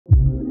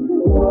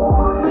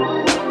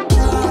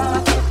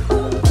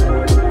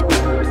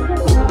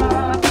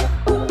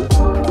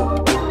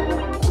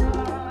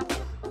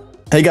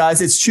Hey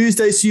guys, it's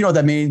Tuesday, so you know what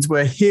that means.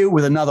 We're here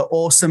with another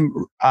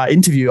awesome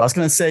interview. I was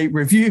going to say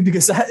review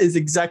because that is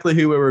exactly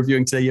who we're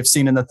reviewing today. You've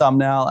seen in the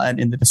thumbnail and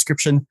in the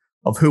description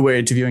of who we're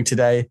interviewing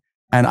today.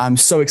 And I'm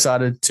so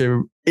excited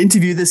to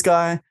interview this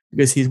guy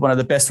because he's one of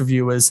the best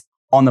reviewers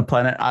on the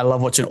planet. I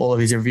love watching all of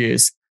his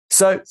reviews.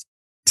 So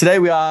today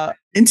we are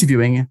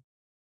interviewing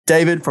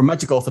David from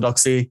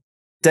Magicorthodoxy.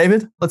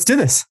 David, let's do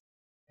this.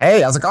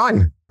 Hey, how's it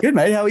going? Good,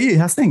 mate. How are you?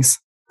 How's things?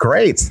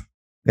 Great.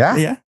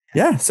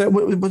 Yeah. So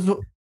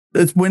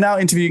we're now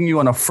interviewing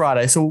you on a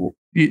Friday. So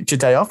it's your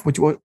day off. What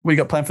you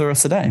got planned for the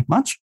rest of the day?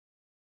 Much?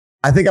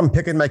 I think I'm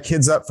picking my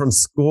kids up from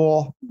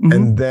school,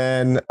 and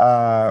then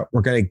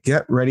we're going to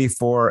get ready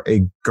for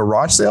a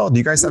garage sale. Do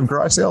you guys have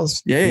garage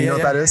sales? Yeah. You know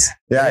what that is?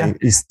 Yeah.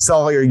 You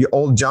sell all your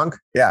old junk.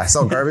 Yeah.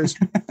 Sell garbage.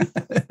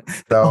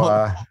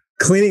 So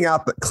cleaning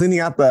out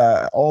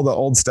all the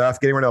old stuff,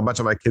 getting rid of a bunch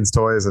of my kids'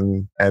 toys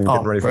and getting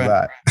ready for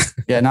that.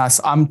 Yeah.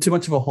 Nice. I'm too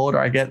much of a hoarder.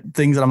 I get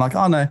things that I'm like,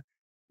 oh no.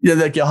 Yeah,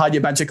 like you hide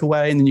your magic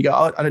away and then you go,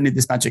 oh, I don't need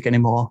this magic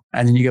anymore.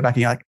 And then you go back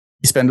and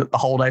you spend the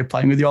whole day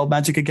playing with your old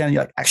magic again. And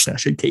you're like, actually, I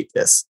should keep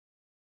this.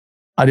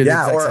 I did the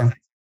exact same.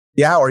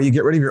 Yeah, or you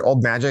get rid of your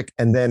old magic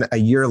and then a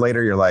year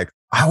later you're like,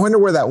 I wonder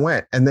where that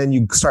went. And then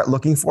you start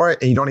looking for it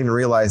and you don't even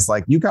realize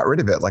like you got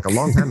rid of it like a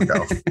long time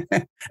ago. And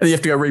then you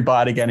have to go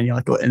rebuy it again and you're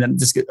like, and then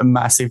just get a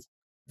massive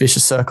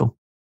vicious circle.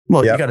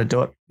 Well, You got to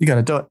do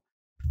it.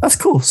 That's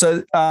cool.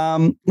 So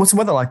what's the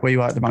weather like where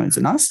you are at the moment? Is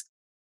it nice?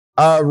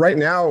 Right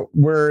now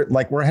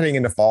we're heading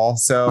into fall,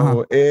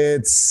 so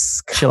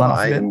it's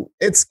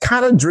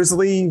kind of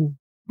drizzly,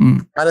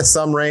 kind of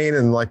some rain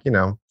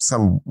and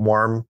some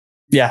warm.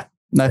 Yeah,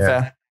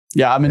 fair.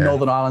 Yeah, I'm in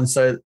Northern Ireland,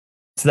 so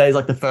today's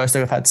like the first day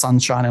we've had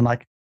sunshine in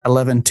like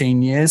 11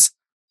 years.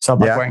 So I'm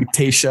wearing a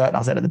t-shirt. I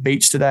was out at the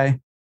beach today.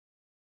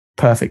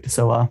 Perfect.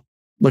 So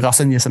look, I'll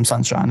send you some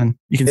sunshine and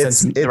you can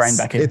send the rain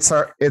back in.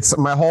 It's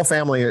my whole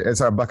family.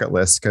 It's our bucket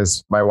list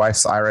because my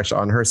wife's Irish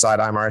on her side.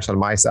 I'm Irish on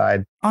my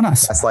side. Oh,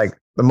 nice. That's like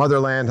the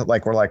motherland.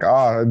 Like we're like,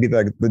 oh, it'd be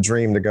the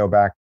dream to go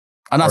back.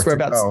 Oh, nice.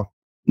 Whereabouts?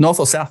 North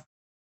or south?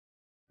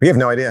 We have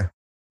no idea.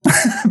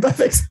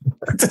 Perfect.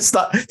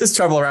 Just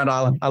travel around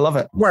Ireland. I love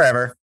it.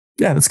 Wherever.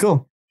 Yeah, that's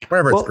cool.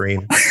 Wherever it's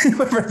green.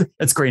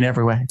 It's green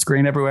everywhere. It's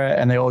green everywhere,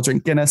 and they all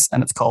drink Guinness,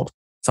 and it's cold.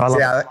 So I love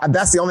it. Yeah,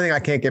 that's the only thing I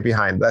can't get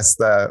behind. That's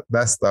the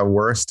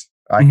worst.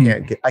 I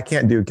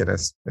can't do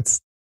Guinness.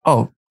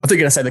 Oh, I thought you were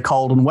going to say the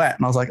cold and wet.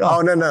 And I was like,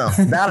 oh no.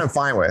 That I'm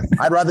fine with.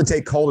 I'd rather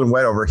take cold and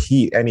wet over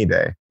heat any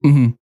day.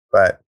 Mm-hmm.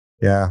 But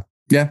yeah.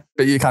 Yeah.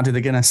 But you can't do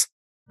the Guinness.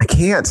 I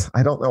can't.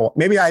 I don't know.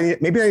 Maybe I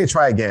need to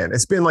try again.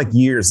 It's been like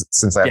years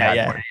since I've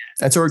had one.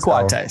 That's a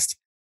required taste.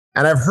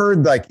 And I've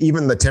heard like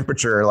even the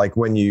temperature, like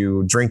when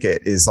you drink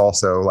it is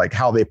also like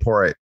how they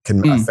pour it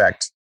can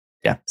affect.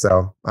 Yeah.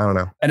 So I don't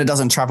know. And it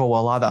doesn't travel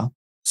well either.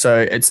 So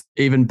it's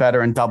even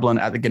better in Dublin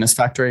at the Guinness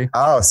factory.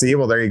 Oh, see,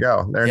 well, there you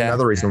go. There's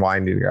another reason why I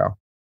need to go.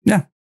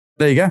 Yeah,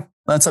 there you go.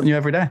 Learn something new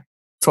every day.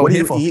 That's what we're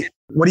here for.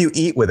 What do you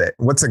eat with it?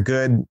 What's a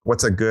good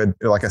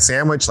like a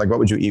sandwich? Like what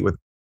would you eat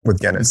with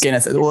Guinness?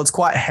 Guinness. Well, it's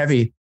quite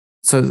heavy.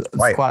 So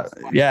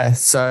it's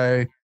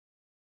So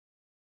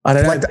I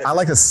don't know. I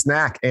like a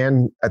snack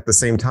and at the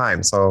same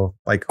time. So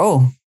like,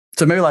 so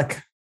maybe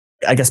like,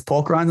 I guess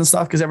pork rinds and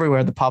stuff, because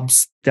everywhere the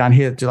pubs down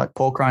here do like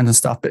pork rinds and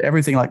stuff, but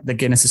everything like the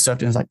Guinness is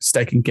served in is like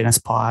steak and Guinness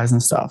pies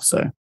and stuff.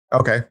 So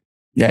okay,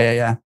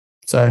 yeah.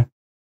 So,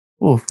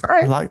 all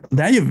right. Like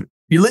now you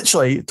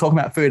literally talking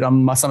about food.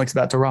 My stomach's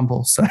about to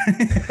rumble. So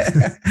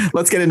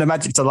let's get into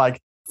magic to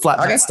like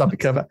flatten that stomach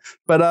cover.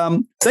 But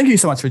thank you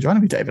so much for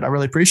joining me, David. I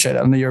really appreciate it.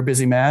 I know you're a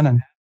busy man,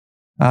 and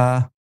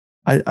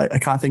I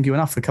can't thank you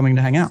enough for coming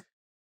to hang out.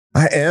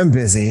 I am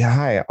busy.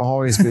 Hi,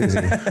 always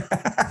busy.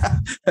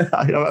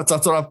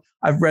 That's what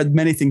I've read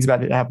many things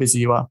about it, how busy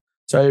you are.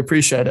 So I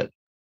appreciate it.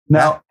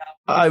 Now,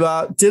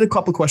 I did a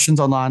couple of questions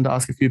online to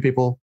ask a few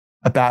people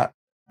about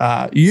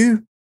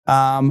you.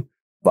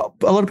 But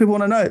a lot of people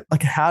want to know,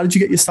 like, how did you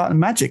get your start in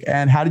magic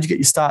and how did you get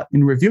your start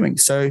in reviewing?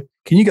 So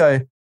can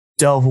you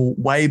delve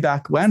way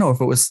back when, or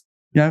if it was,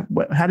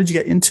 how did you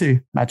get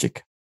into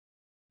magic?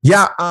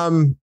 Yeah,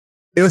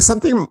 it was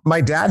something my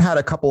dad had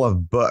a couple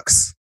of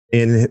books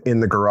in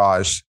the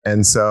garage.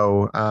 And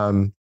so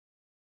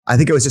I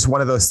think it was just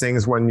one of those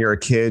things when you're a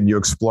kid, you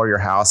explore your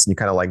house and you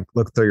kind of like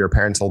look through your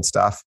parents' old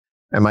stuff.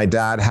 And my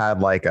dad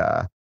had like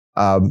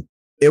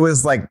it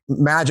was like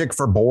magic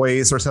for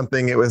boys or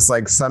something. It was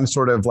like some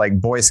sort of like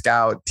Boy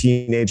Scout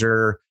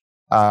teenager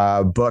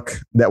book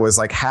that was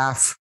like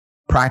half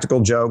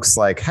practical jokes.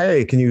 Like,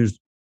 hey,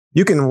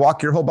 you can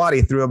walk your whole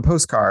body through a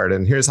postcard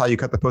and here's how you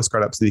cut the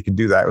postcard up so you can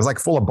do that. It was like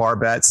full of bar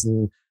bets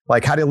and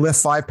like how to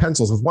lift 5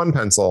 pencils with 1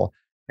 pencil.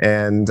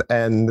 And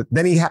then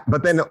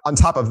but then on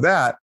top of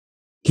that,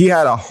 he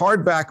had a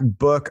hardback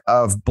book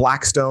of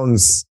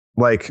Blackstone's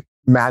like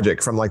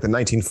magic from like the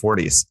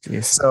 1940s.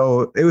 Yes.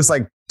 So it was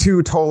like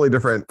 2 totally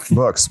different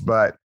books,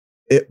 but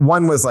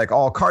one was like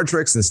all card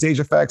tricks and stage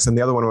effects. And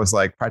the other one was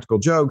like practical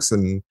jokes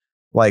and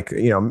like,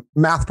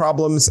 math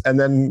problems. And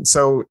then,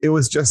 so it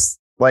was just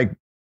like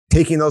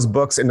taking those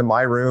books into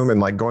my room and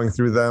like going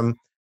through them.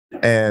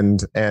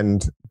 And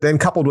then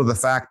coupled with the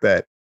fact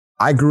that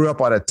I grew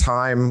up at a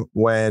time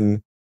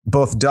when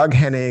both Doug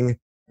Henning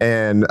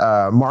and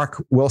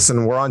Mark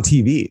Wilson were on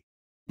TV.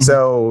 Mm-hmm.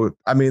 So,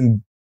 I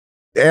mean,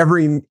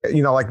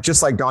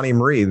 just like Donnie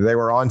Marie, they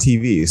were on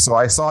TV. So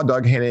I saw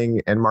Doug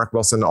Henning and Mark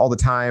Wilson all the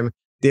time.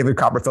 David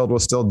Copperfield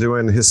was still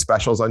doing his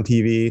specials on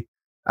TV.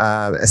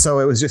 So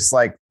it was just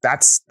like,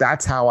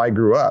 that's how I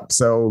grew up.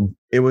 So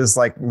it was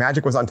like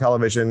magic was on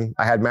television.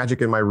 I had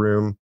magic in my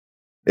room.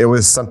 It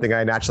was something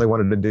I naturally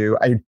wanted to do.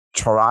 I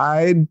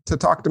tried to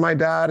talk to my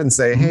dad and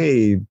say,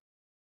 hey,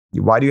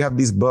 why do you have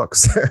these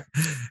books?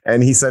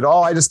 And he said,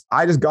 oh, I just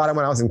got them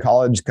when I was in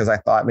college because I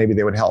thought maybe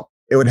they would help.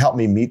 It would help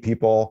me meet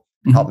people,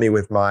 help me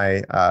with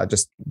my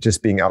just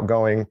being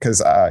outgoing.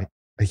 Because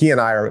he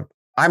and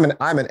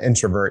I'm an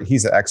introvert.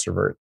 He's an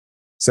extrovert.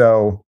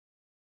 So,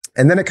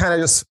 and then it kind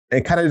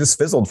of just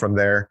fizzled from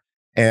there.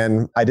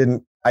 And I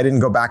didn't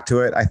go back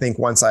to it. I think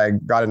once I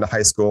got into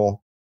high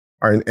school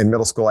or in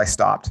middle school, I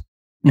stopped.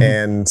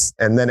 Mm-hmm.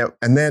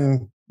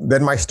 And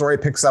then my story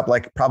picks up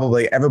like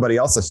probably everybody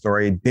else's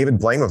story. David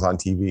Blaine was on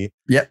TV.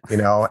 Yep.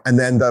 And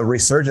then the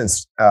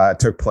resurgence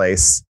took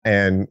place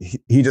and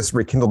he just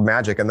rekindled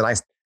magic. And then I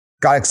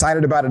got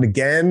excited about it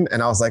again.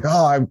 And I was like,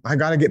 oh, I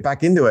got to get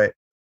back into it.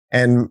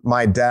 And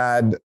my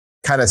dad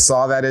kind of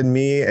saw that in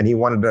me and he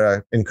wanted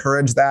to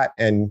encourage that.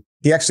 And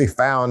he actually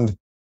found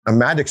a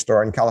magic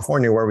store in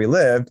California where we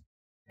lived.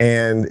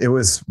 And it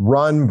was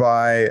run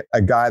by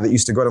a guy that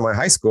used to go to my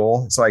high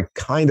school. So I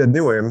kind of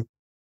knew him.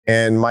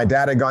 And my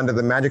dad had gone to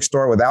the magic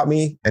store without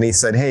me. And he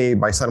said, hey,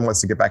 my son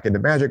wants to get back into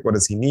magic. What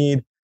does he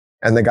need?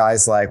 And the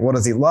guy's like, what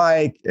does he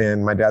like?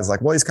 And my dad's like,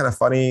 well, he's kind of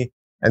funny.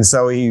 And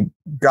so he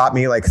got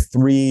me like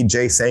 3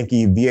 Jay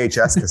Sankey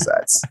VHS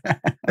cassettes.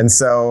 And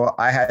so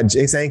I had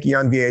Jay Sankey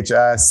on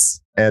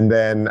VHS. And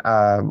then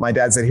my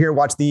dad said, here,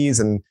 watch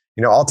these. And,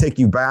 I'll take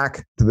you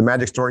back to the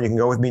magic store and you can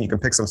go with me and you can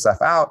pick some stuff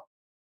out.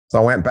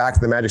 So I went back to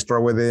the magic store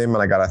with him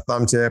and I got a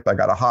thumb tip. I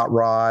got a hot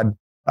rod.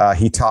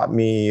 He taught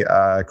me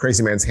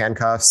Crazy Man's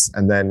handcuffs.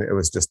 And then it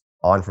was just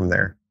on from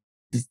there.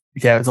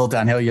 Yeah, it's all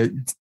downhill.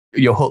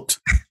 You're hooked.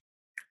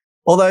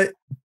 Although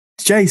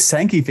Jay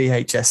Sankey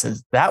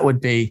VHSs, that would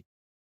be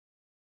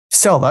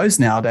sell those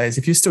nowadays.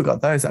 If you still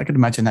got those, I could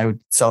imagine they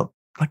would sell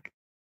like,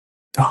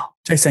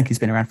 Jay Sankey's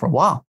been around for a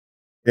while.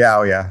 Yeah.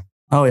 Oh yeah.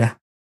 Oh yeah.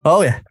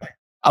 Oh yeah.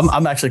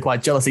 I'm actually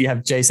quite jealous that you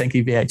have Jay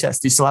Sankey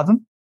VHS. Do you still have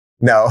them?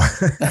 No.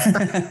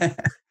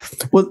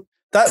 Well,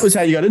 that was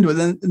how you got into it.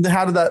 Then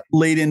how did that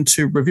lead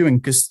into reviewing?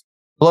 Because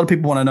a lot of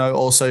people want to know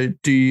also,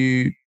 do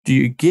you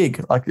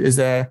gig? Like, is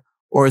it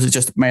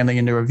just mainly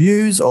into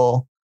reviews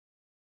or?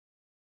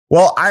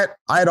 Well,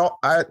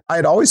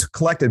 I'd always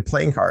collected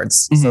playing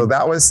cards. Mm-hmm. So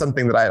that was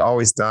something that I'd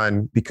always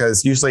done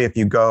because usually if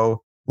you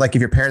go, like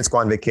if your parents go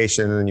on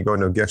vacation and you go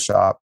into a gift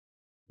shop,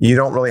 you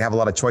don't really have a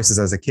lot of choices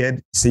as a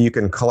kid. So you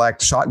can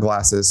collect shot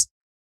glasses,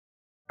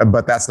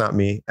 but that's not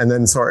me. And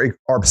then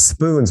or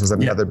spoons was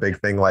another big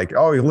thing. Like,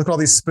 oh, you look at all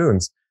these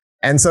spoons.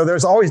 And so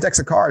there's always decks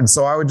of cards.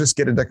 So I would just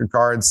get a deck of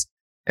cards.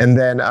 And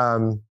then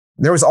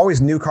there was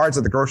always new cards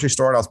at the grocery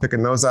store and I was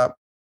picking those up.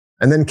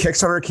 And then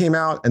Kickstarter came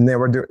out and they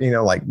were doing,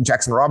 like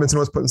Jackson Robinson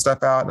was putting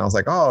stuff out. And I was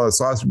like, oh,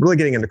 so I was really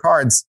getting into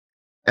cards.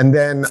 And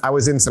then I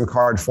was in some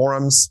card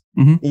forums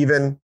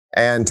even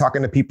and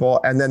talking to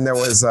people. And then there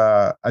was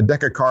a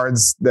deck of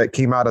cards that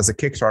came out as a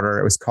Kickstarter.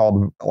 It was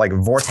called like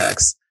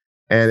Vortex.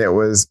 And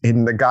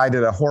the guy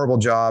did a horrible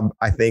job,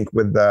 I think,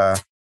 with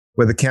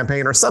the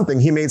campaign or something.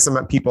 He made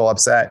some people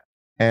upset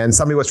and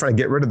somebody was trying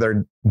to get rid of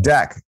their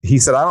deck. He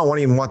said, I don't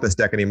even want this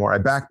deck anymore. I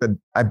backed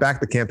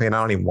the campaign.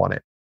 I don't even want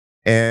it.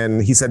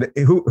 And he said,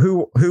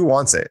 who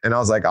wants it? And I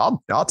was like,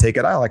 I'll take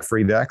it. I like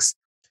free decks.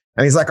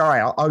 And he's like, all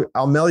right,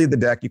 I'll mail you the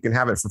deck. You can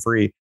have it for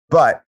free.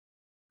 But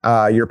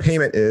your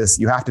payment is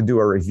you have to do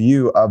a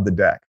review of the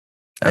deck.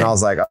 And I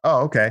was like,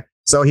 oh, okay.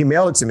 So he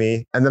mailed it to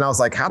me. And then I was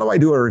like, how do I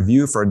do a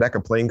review for a deck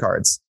of playing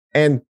cards?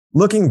 And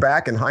looking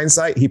back in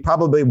hindsight, he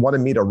probably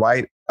wanted me to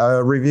write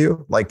a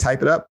review, like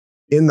type it up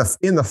in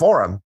the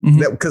forum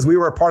because we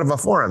were a part of a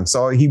forum.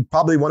 So he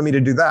probably wanted me to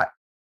do that.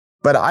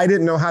 But I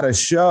didn't know how to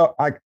show.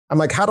 I'm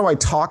like, how do I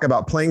talk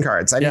about playing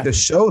cards? I need to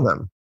show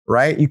them,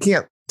 right? You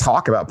can't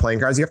talk about playing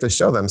cards. You have to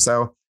show them.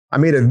 So I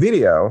made a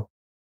video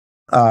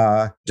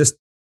I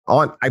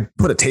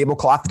put a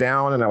tablecloth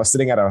down and I was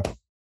sitting at a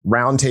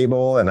round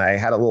table and I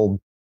had a little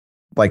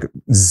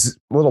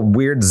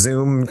weird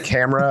zoom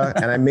camera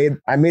and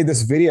I made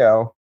this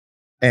video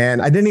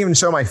and I didn't even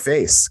show my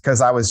face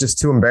because I was just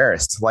too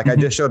embarrassed. Like I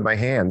just showed my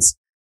hands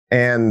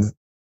and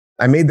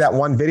I made that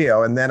one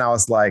video. And then I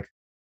was like,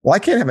 well, I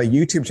can't have a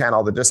YouTube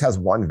channel that just has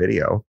one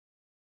video.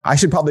 I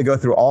should probably go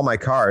through all my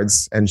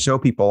cards and show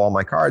people all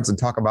my cards and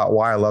talk about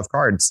why I love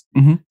cards.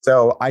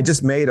 So I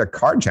just made a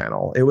card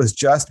channel. It was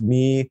just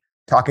me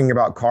talking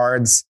about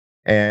cards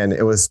and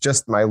it was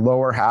just my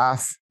lower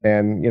half.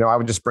 And, I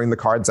would just bring the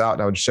cards out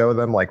and I would show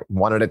them like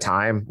one at a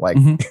time. Like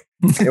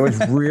it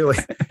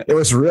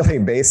was really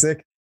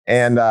basic.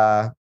 And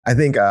I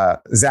think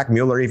Zach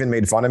Mueller even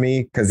made fun of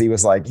me because he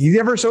was like, he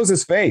never shows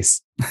his face.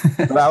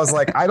 But I was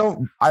like, I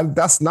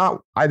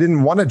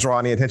didn't want to draw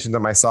any attention to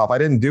myself. I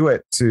didn't do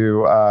it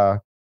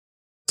to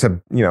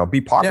to,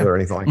 be popular or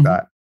anything like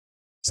that.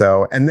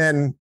 So, and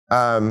then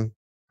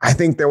I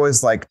think there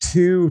was like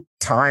 2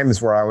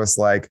 times where I was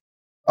like,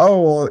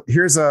 oh,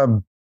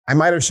 well, I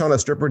might have shown a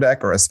stripper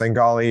deck or a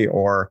Svengali,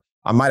 or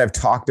I might have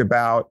talked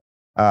about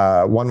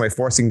one-way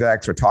forcing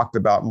decks or talked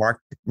about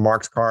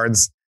marks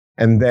cards.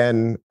 And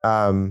then,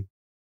 and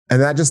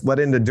that just led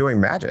into doing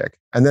magic.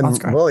 And then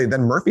really,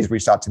 then Murphy's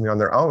reached out to me on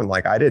their own.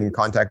 Like I didn't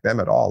contact them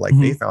at all. Like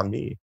they found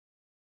me.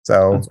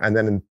 So, and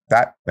then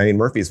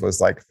Murphy's was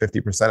like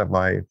 50% of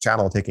my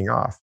channel taking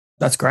off.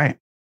 That's great.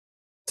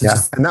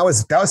 And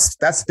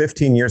that's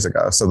 15 years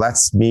ago. So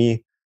that's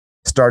me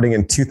starting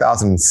in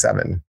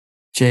 2007.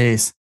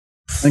 Jeez.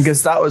 And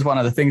because that was one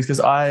of the things, because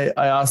I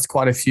asked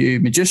quite a few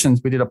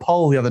magicians. We did a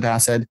poll the other day. I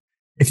said,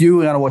 if you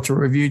were going to watch a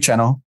review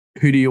channel,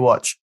 who do you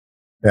watch?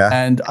 Yeah.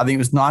 And I think it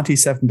was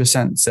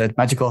 97% said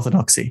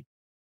Magicorthodoxy.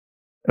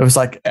 It was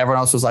like everyone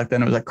else was like,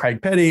 then it was like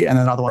Craig Petty and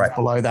then other ones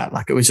below that.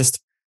 Like it was just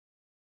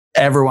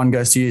everyone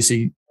goes to you. So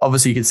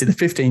obviously you can see the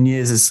 15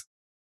 years has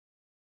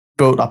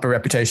built up a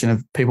reputation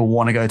of people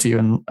want to go to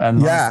you.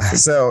 And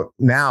so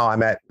now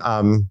I'm at,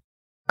 I'm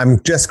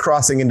just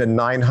crossing into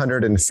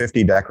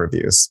 950 deck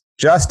reviews,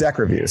 just deck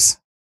reviews.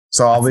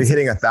 So I'll be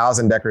hitting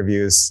 1,000 deck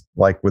reviews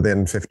like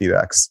within 50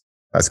 decks.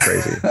 That's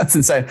crazy. That's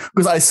insane.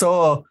 Because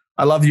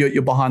I love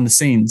your behind the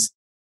scenes.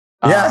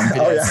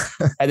 Yeah.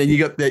 And then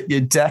you got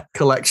your deck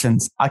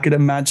collections. I could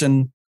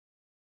imagine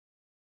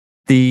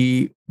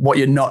what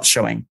you're not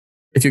showing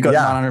if you've got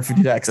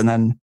 950 decks, and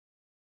then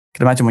I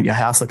can imagine what your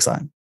house looks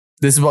like.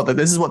 This is what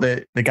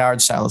the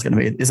garage sale is going to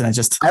be, isn't it?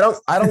 Just I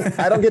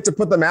don't get to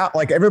put them out.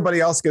 Like everybody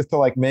else gets to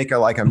like make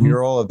a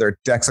mural of their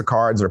decks of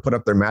cards or put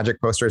up their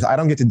magic posters. I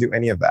don't get to do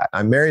any of that.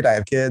 I'm married. I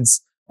have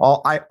kids.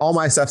 All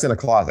my stuff's in a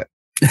closet.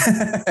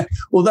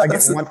 Well, I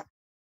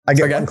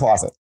get one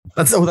closet.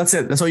 That's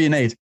it. That's all you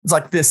need. It's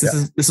like this.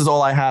 This is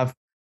all I have.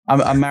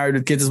 I'm married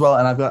with kids as well,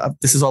 and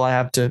this is all I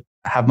have to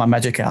have my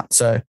magic out.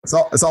 So it's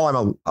all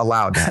I'm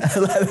allowed.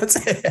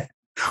 That's it.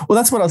 Well,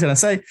 that's what I was going to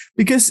say,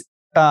 because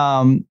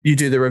you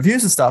do the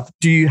reviews and stuff.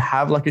 Do you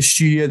have like a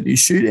studio that you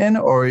shoot in,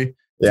 or do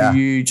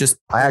you just?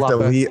 I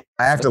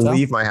have to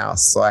leave my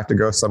house, so I have to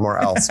go somewhere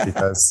else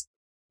because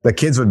the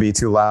kids would be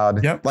too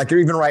loud. Yep. Like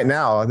even right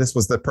now, this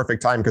was the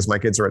perfect time because my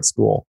kids are at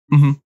school.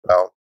 Mm-hmm.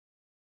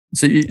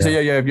 So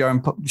you have your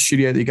own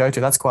studio that you go to.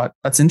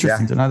 That's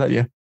interesting to know that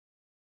you.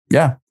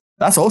 Yeah,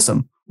 that's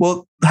awesome.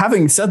 Well,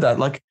 having said that,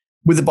 like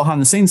with the behind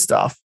the scenes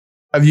stuff,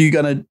 are you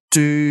going to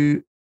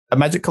do a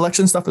magic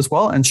collection stuff as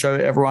well and show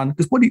everyone?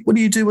 Because what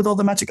do you do with all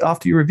the magic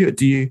after you review it?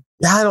 Do you?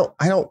 Yeah,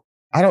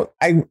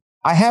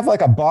 I have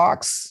like a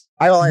box.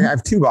 I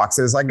have 2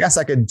 boxes. I guess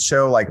I could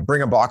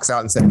bring a box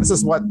out and say,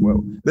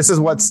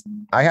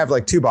 I have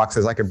like 2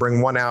 boxes. I could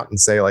bring one out and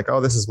say like,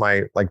 oh, this is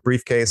my like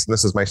briefcase and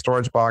this is my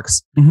storage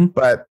box. Mm-hmm.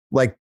 But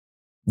like,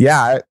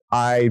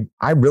 I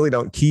really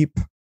don't keep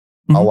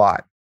a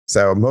lot.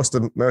 So most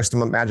of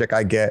the magic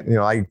I get,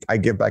 I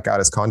give back out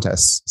as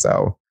contests.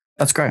 So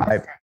that's great.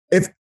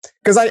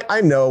 Because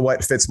I know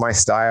what fits my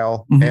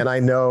style and I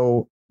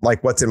know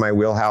like what's in my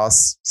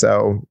wheelhouse.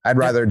 So I'd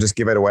rather just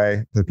give it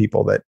away to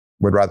people that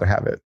would rather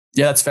have it.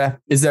 Yeah, that's fair.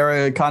 Is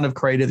there a kind of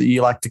creator that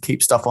you like to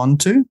keep stuff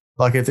onto?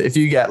 Like if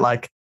you get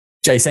like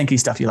Jay Senke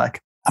stuff, you're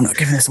like, I'm not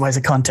giving this away as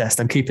a contest.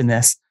 I'm keeping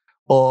this.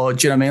 Or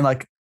do you know what I mean?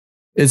 Like,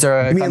 is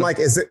there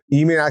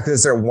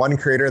is there one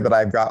creator that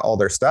I've got all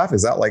their stuff?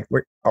 Is that like,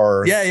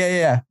 or?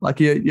 Yeah. Like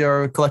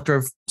you're a collector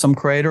of some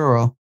creator,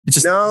 or it's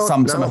just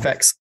some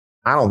effects?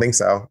 I don't think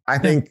so. I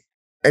think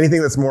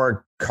anything that's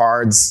more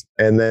cards,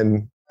 and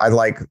then I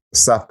like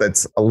stuff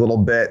that's a little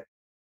bit.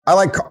 I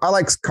like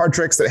card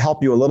tricks that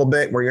help you a little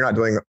bit, where you're not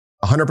doing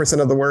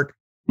 100% of the work,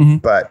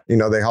 but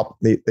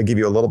they give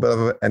you a little bit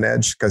of an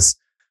edge. Because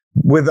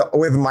with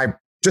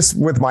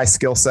my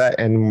skill set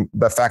and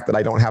the fact that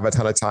I don't have a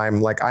ton of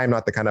time, like I'm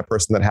not the kind of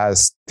person that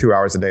has 2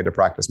 hours a day to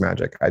practice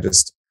magic. I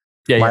just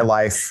my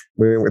life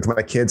with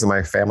my kids and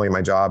my family and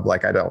my job,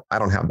 like I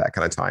don't have that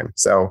kind of time.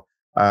 So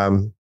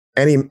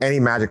any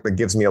magic that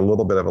gives me a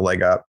little bit of a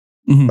leg up,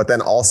 but then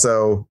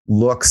also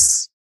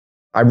looks,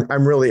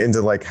 I'm really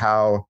into like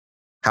how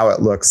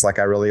it looks. Like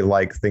I really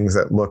like things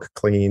that look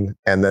clean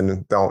and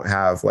then don't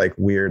have like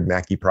weird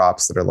nacky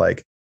props that are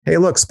like, hey,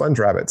 look, sponge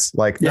rabbits.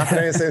 Like not that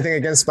I say anything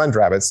against sponge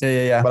rabbits.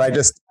 Yeah. But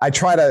I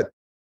try to,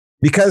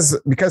 because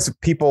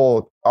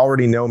people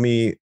already know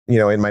me,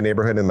 in my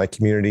neighborhood, in my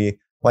community,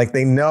 like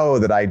they know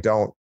that I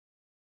don't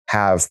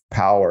have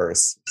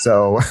powers.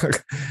 So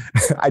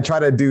I try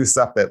to do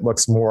stuff that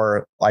looks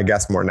more, I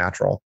guess, more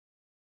natural.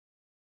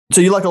 So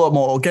you like a lot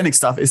more organic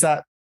stuff. Is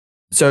that,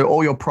 so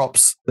all your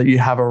props that you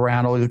have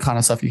around, all the kind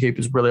of stuff you keep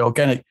is really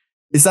organic.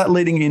 Is that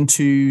leading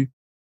into,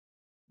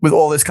 with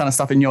all this kind of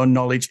stuff in your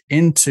knowledge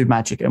into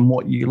magic and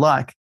what you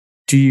like,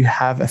 do you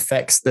have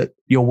effects that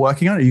you're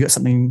working on? Or you got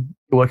something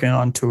you're working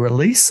on to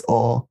release,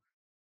 or?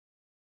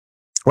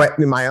 What,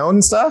 in my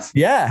own stuff?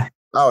 Yeah.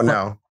 Oh,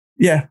 no.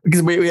 Yeah,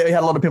 because we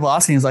had a lot of people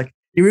asking, he's like,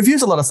 he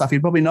reviews a lot of stuff. He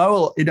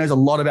knows a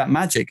lot about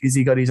magic. Has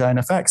he got his own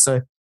effects?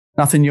 So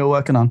nothing you're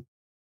working on?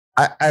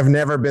 I've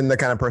never been the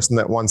kind of person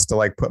that wants to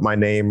like put my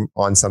name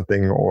on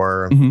something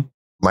or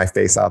my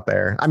face out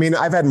there. I mean,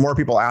 I've had more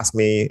people ask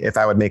me if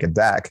I would make a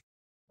deck,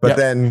 but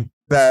then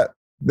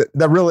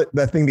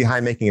the thing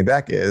behind making a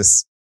deck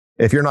is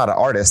if you're not an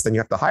artist, then you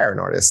have to hire an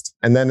artist,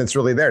 and then it's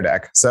really their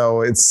deck.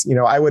 So it's,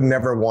 I would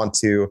never want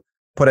to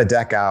put a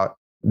deck out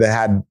that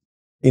had,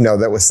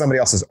 that was somebody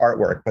else's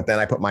artwork, but then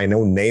I put my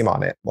own name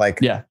on it. Like,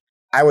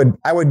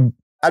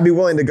 I'd be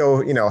willing to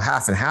go,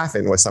 half and half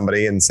in with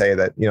somebody and say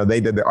that, they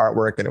did the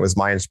artwork and it was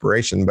my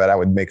inspiration, but I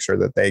would make sure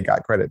that they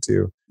got credit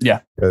too. Yeah.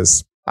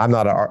 Because I'm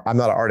not an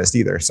artist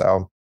either.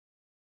 So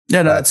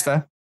yeah, no, that's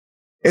fair.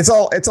 It's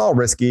all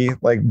risky,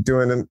 like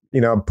doing,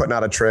 putting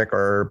out a trick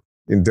or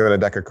doing a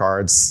deck of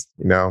cards,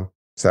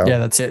 so. Yeah,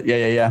 that's it.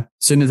 Yeah. As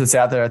soon as it's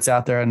out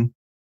there and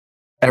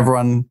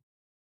everyone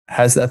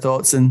has their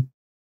thoughts and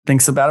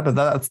thinks about it.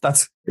 But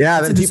that's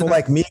then people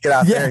like me get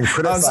out there and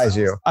criticize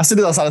you. I see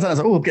this all the time. I was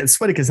like, oh, I'm getting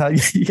sweaty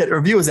because you get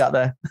reviewers out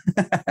there.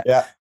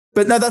 Yeah.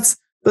 But no, that's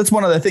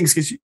one of the things,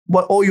 because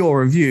all your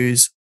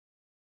reviews,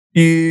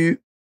 if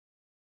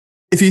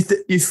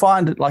you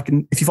find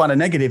a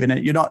negative in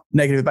it, you're not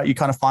negative, but you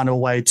kind of find a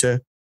way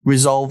to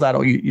resolve that,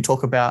 or you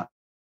talk about,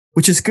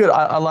 which is good.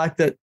 I like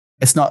that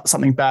it's not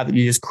something bad that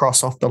you just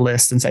cross off the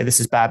list and say this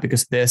is bad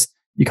because of this.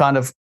 You kind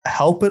of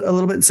help it a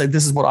little bit and say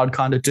this is what I'd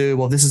kind of do,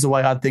 or this is the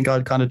way I think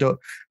I'd kind of do it,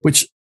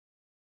 which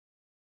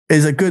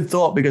is a good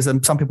thought, because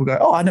then some people go,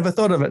 oh, I never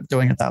thought of it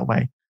doing it that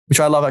way,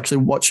 which I love actually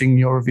watching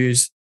your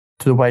reviews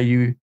to the way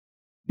you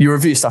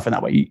review stuff in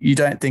that way. You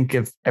don't think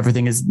of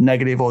everything as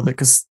negative, or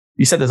because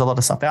you said there's a lot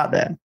of stuff out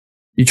there.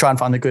 You try and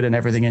find the good in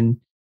everything, and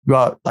you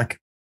are like,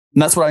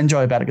 and that's what I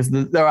enjoy about it, because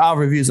there are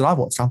reviews that I've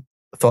watched. I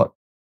thought,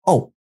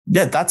 oh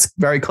yeah, that's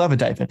very clever,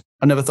 David.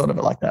 I never thought of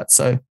it like that.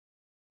 So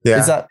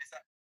is that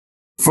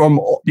from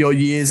your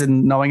years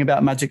and knowing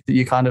about Magic that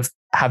you kind of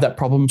have that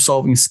problem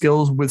solving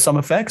skills with some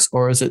effects,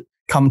 or has it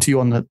come to you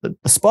on the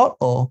spot?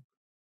 Or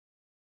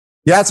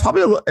it's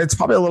probably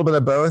a little bit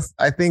of both.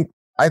 I think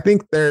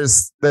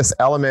there's this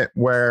element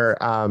where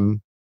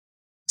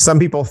some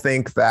people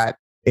think that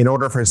in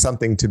order for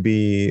something to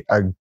be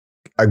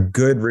a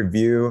good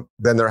review,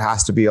 then there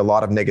has to be a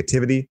lot of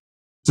negativity.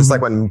 Just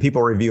like when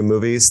people review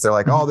movies, they're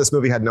like, oh, this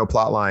movie had no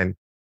plot line.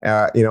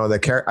 I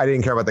didn't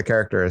care about the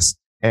characters.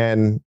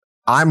 And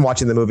I'm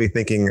watching the movie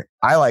thinking,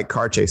 I like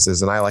car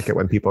chases and I like it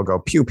when people go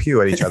pew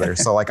pew at each other.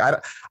 So like,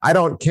 I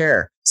don't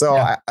care. So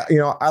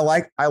I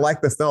like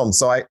the film.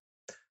 So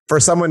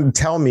for someone to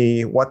tell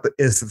me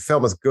if the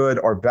film is good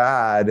or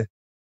bad,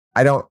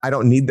 I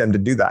don't need them to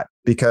do that,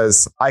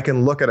 because I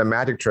can look at a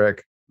magic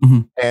trick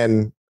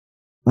and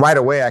right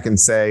away I can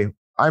say,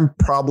 I'm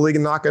probably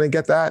not going to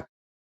get that.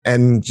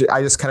 And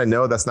I just kind of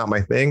know that's not my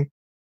thing,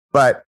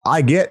 but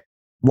I get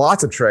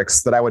lots of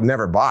tricks that I would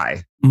never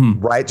buy,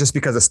 right? Just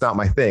because it's not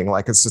my thing.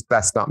 Like, it's just,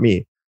 that's not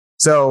me.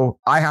 So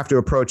I have to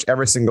approach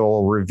every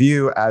single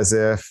review as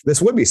if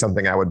this would be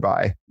something I would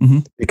buy,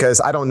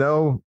 because I don't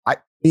know. I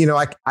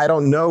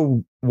don't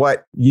know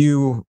what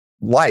you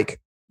like.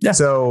 Yeah.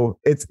 So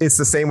it's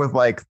the same with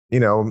like,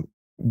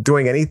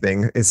 doing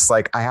anything. It's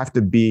like, I have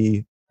to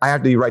be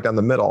right down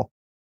the middle.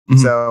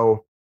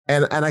 So,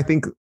 and I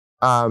think,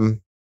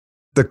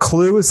 the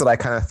clues that I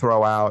kind of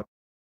throw out,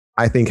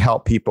 I think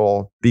help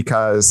people,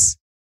 because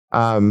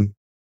I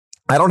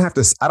don't have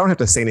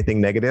to say anything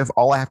negative.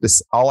 All I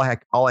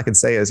can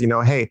say is,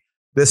 hey,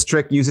 this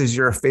trick uses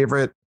your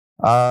favorite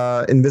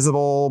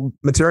invisible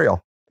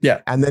material. Yeah.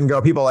 And then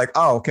people like,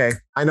 oh, okay,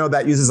 I know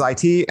that uses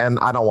IT and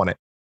I don't want it.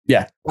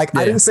 Yeah. Like,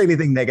 I didn't say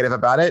anything negative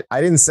about it. I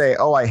didn't say,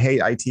 oh, I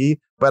hate IT,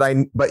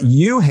 but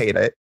you hate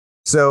it.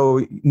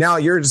 So now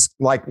you're just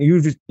like,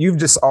 you've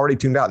just already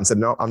tuned out and said,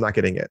 no, I'm not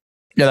getting it.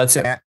 Yeah, that's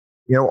it. And,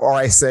 or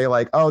I say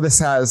like, oh, this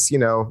has,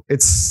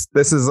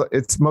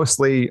 it's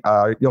mostly,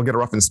 you'll get a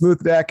rough and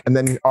smooth deck. And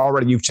then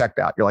already you've checked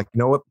out. You're like, you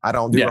know what? I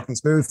don't do rough and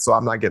smooth, so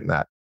I'm not getting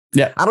that.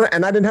 Yeah. I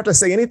didn't have to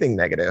say anything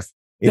negative.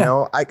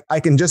 I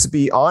can just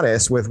be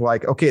honest with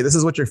like, okay, this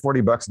is what your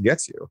 $40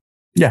 gets you.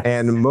 Yeah.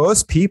 And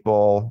most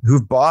people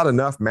who've bought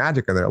enough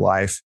Magic in their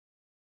life,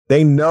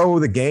 they know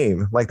the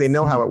game, like they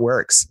know how it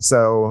works.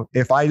 So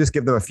if I just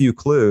give them a few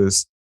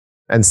clues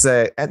and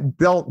say, and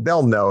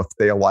they'll know if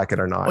they'll like it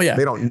or not. Oh, yeah.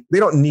 They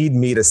don't need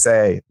me to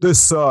say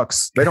this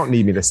sucks. They don't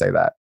need me to say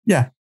that.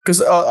 Yeah.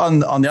 Because on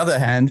the other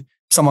hand,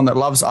 someone that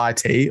loves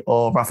IT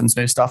or rough and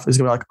smooth stuff is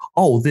going to be like,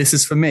 oh, this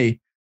is for me.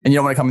 And you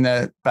don't want to come in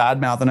there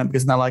bad mouthing it,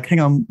 because they're like, hang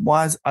on,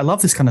 I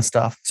love this kind of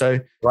stuff. So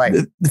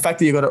the fact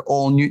that you got it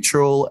all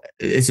neutral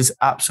is just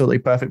absolutely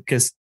perfect,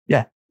 because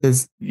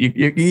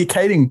you're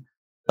catering,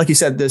 like you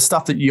said, there's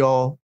stuff that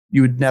you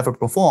would never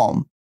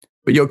perform,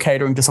 but you're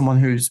catering to someone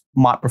who's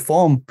might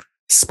perform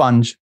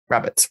sponge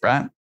rabbits,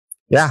 right?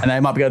 Yeah. And they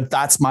might be going,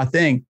 that's my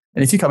thing.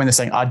 And if you come in there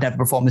saying, I'd never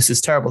perform, this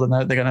is terrible,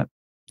 then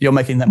you're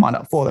making that mind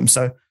up for them.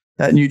 So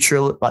that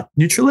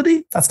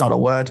neutrality, that's not a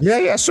word.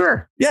 Yeah,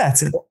 sure. Yeah.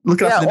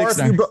 Look it up in the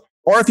dictionary.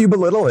 Or if you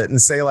belittle it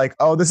and say like,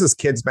 oh, this is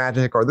kids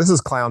magic, or this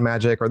is clown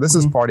magic, or this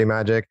is party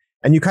magic,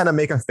 and you kind of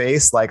make a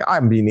face like,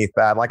 I'm beneath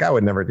that. Like, I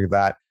would never do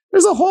that.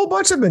 There's a whole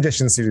bunch of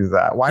magicians who do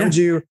that. Why would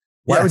you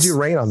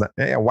rain on that?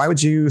 Yeah, why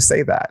would you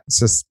say that? It's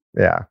just,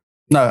 yeah.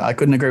 No, I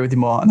couldn't agree with you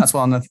more. And that's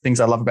one of the things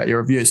I love about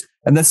your reviews.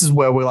 And this is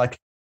where we're like,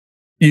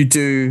 you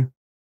do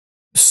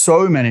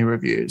so many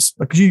reviews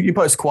because you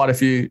post quite a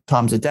few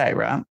times a day,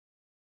 right?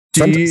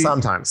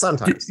 Sometimes.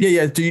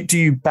 Do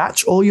you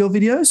batch all your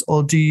videos,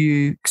 or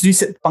because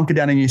you bunker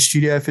down in your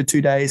studio for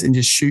 2 days and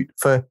just shoot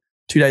for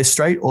 2 days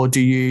straight, or do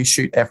you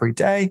shoot every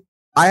day?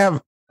 I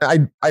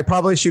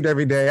probably shoot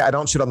every day. I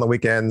don't shoot on the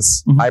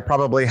weekends. Mm-hmm. I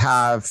probably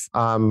have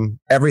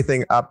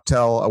everything up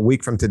till a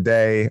week from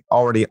today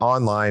already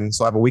online.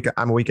 So I'm a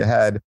week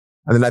ahead.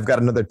 And then I've got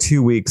another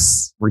 2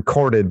 weeks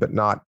recorded, but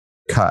not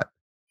cut.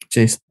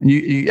 Jeez.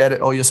 You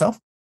edit all yourself?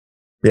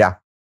 Yeah.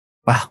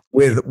 Wow.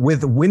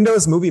 With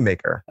Windows Movie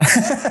Maker.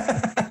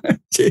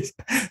 Jeez.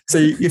 So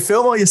you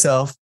film all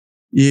yourself,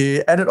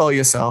 you edit all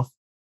yourself,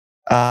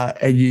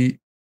 and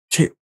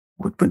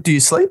do you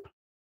sleep?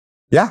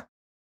 Yeah.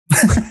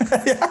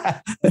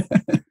 Yeah.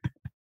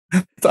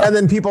 And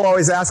then people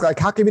always ask, like,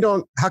 how come you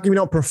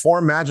don't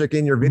perform magic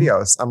in your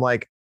videos? I'm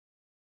like,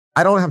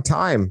 I don't have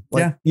time.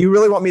 Like, you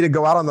really want me to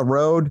go out on the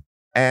road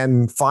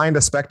and find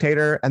a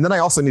spectator? And then I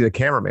also need a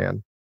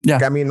cameraman. Yeah.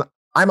 Like, I mean,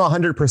 I'm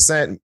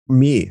 100%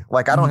 me.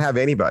 Like, I don't have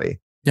anybody.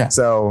 Yeah.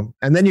 So,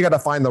 and then you got to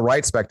find the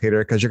right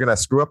spectator because you're going to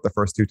screw up the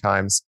first 2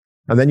 times.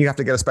 And then you have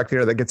to get a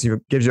spectator that gives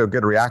you a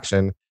good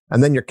reaction.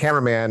 And then your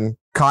cameraman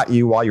caught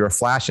you while you were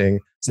flashing.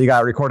 So you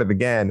got to record it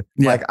again.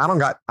 Yeah. Like, I don't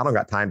got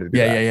time to do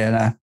that.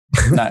 Yeah.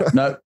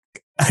 No,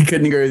 I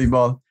couldn't agree with you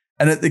more.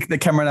 And the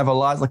camera never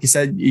lies. Like you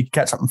said, you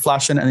catch something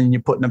flashing and then you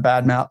put in a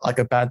bad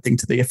thing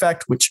to the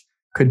effect, which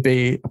could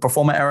be a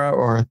performer error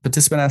or a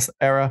participant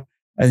error.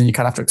 And then you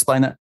kind of have to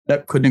explain it.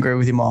 Nope, couldn't agree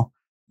with you more.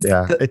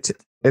 Yeah,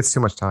 it's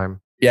too much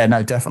time. Yeah,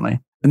 no, definitely.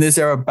 And is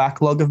there a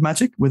backlog of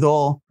magic with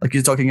all, like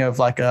you're talking of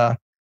like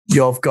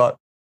you've got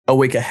a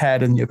week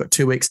ahead and you've got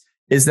 2 weeks.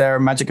 Is there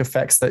magic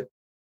effects that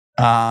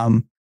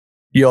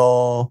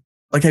you're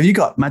like, have you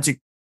got magic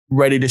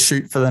ready to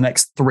shoot for the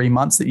next 3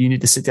 months that you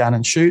need to sit down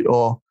and shoot?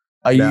 Or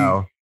are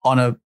you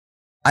on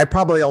I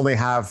probably only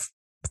have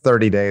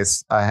 30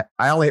 days. I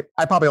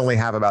probably only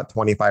have about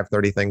 25,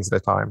 30 things at a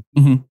time.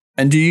 Mm-hmm.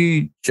 And do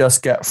you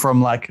just get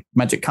from like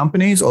magic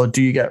companies, or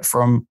do you get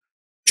from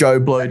Joe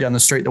Blow down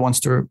the street that wants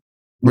to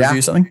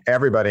review something?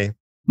 Everybody.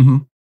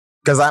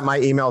 Because my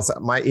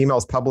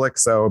email's public,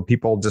 so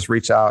people just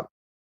reach out.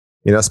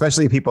 You know,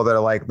 especially people that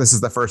are like, this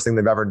is the first thing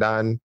they've ever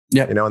done.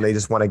 Yeah. You know, and they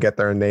just want to get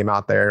their name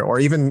out there, or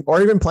even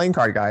playing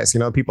card guys. You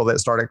know, people that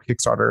started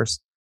Kickstarters.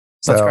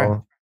 So, that's great.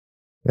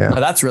 Yeah, no,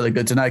 that's really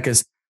good to know,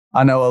 because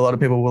I know a lot of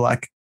people were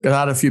like, I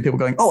had a few people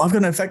going, "Oh, I've got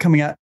an effect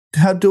coming out.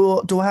 How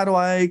do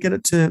I get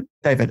it to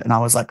David?" And I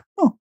was like,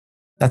 "Oh,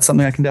 that's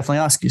something I can definitely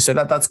ask you." So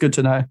that's good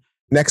to know.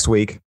 Next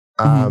week,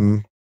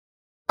 I'm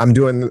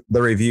doing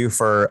the review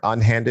for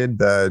Unhanded,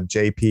 the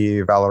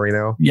JP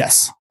Valerino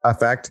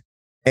effect.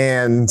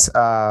 And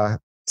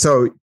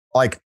so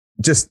like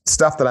just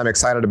stuff that I'm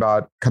excited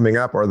about coming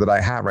up, or that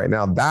I have right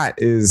now, that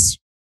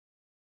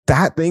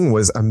thing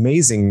was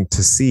amazing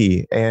to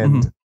see.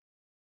 And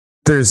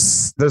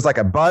there's like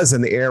a buzz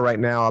in the air right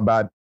now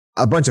about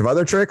a bunch of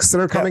other tricks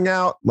that are coming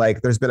out.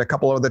 Like there's been a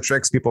couple of other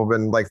tricks people have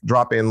been like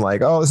dropping,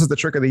 like, oh, this is the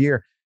trick of the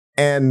year.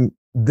 And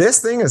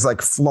this thing is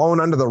like flown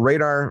under the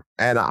radar,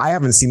 and I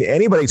haven't seen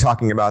anybody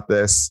talking about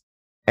this.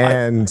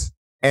 And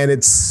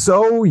it's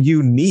so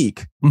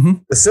unique.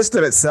 The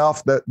system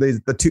itself,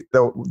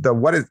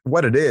 the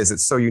what it is,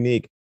 it's so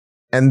unique.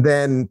 And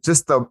then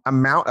just the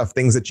amount of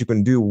things that you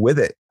can do with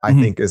it, I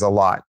think is a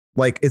lot.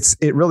 Like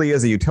it really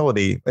is a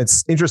utility.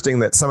 It's interesting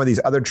that some of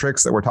these other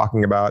tricks that we're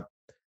talking about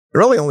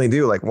really only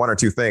do like 1 or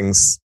 2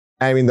 things.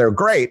 I mean, they're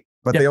great,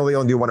 but they only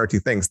do 1 or 2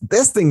 things.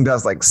 This thing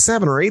does like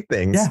 7 or 8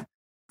 things. Yeah.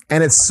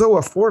 And it's so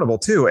affordable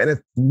too.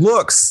 And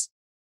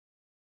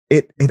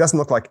it doesn't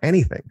look like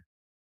anything.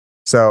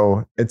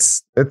 So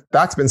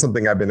that's been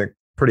something I've been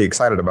pretty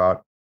excited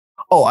about.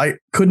 Oh, I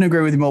couldn't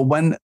agree with you more.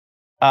 When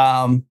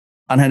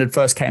Unhanded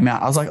first came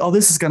out, I was like, oh,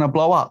 this is going to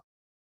blow up.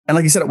 And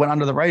like you said, it went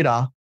under the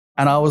radar.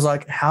 And I was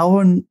like, how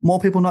are more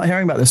people not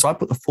hearing about this? So I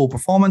put the full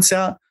performance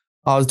out.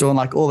 I was doing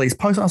like all these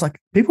posts. I was like,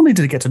 people need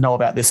to get to know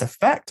about this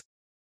effect.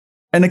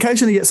 And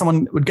occasionally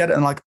someone would get it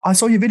and like, I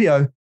saw your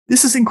video.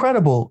 This is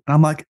incredible. And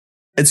I'm like,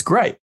 it's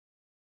great.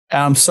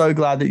 And I'm so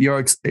glad that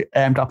you're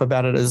amped up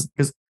about it,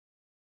 because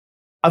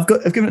I've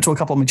given it to a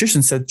couple of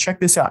magicians, said,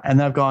 check this out. And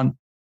they've gone,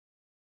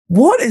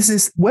 what is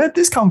this? Where'd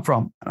this come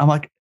from? And I'm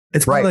like,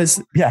 it's one of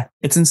those,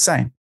 it's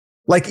insane.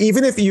 Like,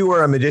 even if you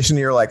were a magician,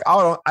 you're like,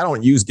 oh, I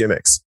don't use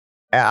gimmicks.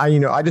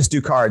 I just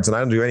do cards and I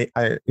don't do any,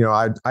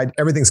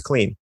 everything's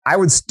clean. I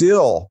would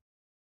still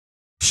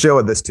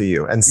show this to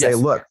you and say,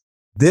 look,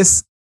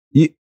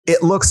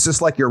 it looks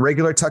just like your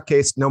regular tuck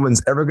case. No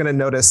one's ever going to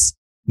notice.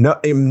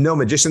 No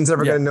magician's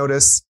ever going to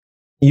notice.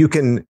 You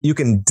can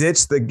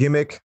ditch the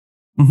gimmick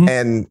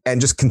and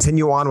just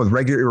continue on with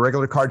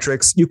regular card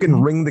tricks. You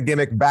can ring the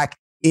gimmick back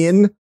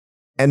in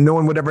and no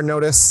one would ever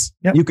notice.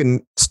 Yep. You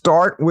can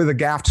start with a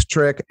gaffed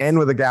trick, end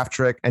with a gaffed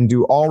trick, and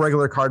do all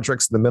regular card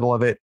tricks in the middle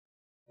of it.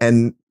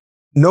 And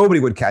nobody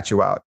would catch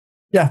you out.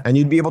 Yeah. And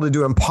you'd be able to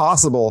do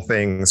impossible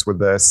things with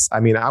this. I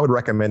mean, I would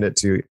recommend it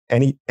to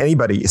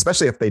anybody,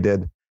 especially if they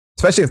did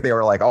especially if they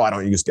were like, oh, I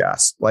don't use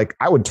gas. Like,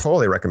 I would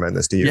totally recommend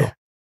this to you. Yeah.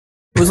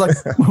 It was like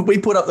we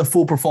put up the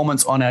full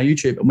performance on our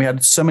YouTube and we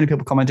had so many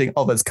people commenting,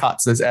 oh, there's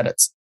cuts, there's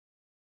edits.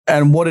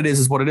 And what it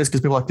is what it is,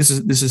 because people are like, this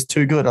is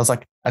too good. I was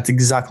like, that's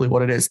exactly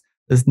what it is.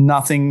 There's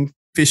nothing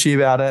fishy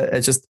about it.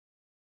 It's just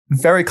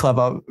very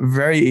clever,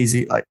 very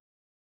easy. Like,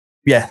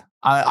 yeah,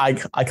 I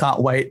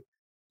can't wait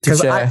to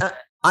share.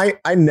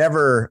 I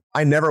never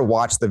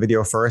watch the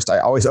video first. I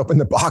always open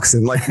the box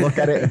and like look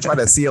at it and try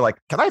to see like,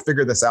 can I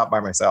figure this out by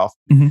myself?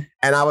 Mm-hmm.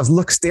 And I was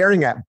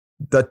staring at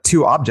the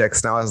two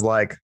objects and I was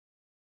like,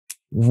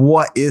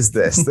 what is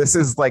this? This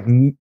is like,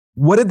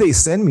 what did they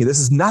send me? This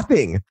is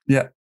nothing.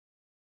 Yeah.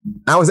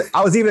 I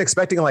was even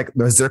expecting like,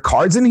 is there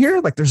cards in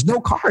here? Like, there's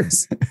no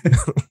cards.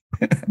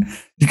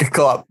 You could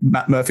call up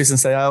Matt Murphy's and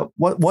say,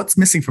 what's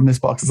missing from this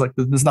box? It's like,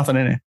 there's nothing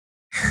in it.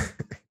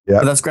 Yeah.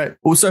 But that's great.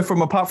 Also,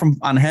 apart from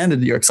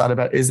Unhanded that you're excited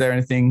about, is there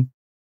anything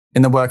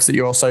in the works that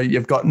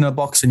you've got in a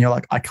box and you're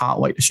like, I can't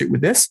wait to shoot with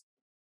this?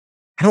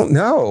 I don't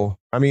know.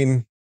 I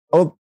mean,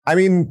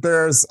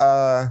 there's,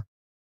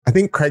 I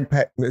think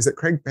is it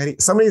Craig Petty?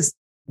 Somebody's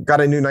got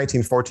a new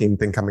 1914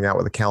 thing coming out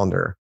with a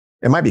calendar.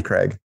 It might be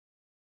Craig.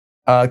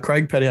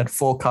 Craig Petty had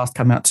Forecast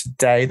come out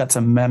today. That's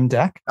a mem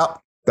deck. Oh,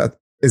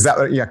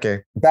 yeah,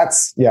 okay.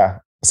 That's, yeah.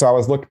 So I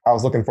was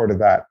looking forward to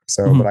that.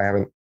 So, but I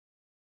haven't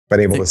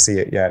been able to see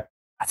it yet.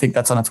 I think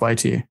that's on its way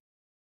to you.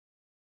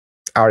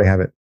 I already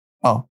have it.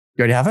 Oh,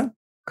 you already have it?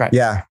 Great.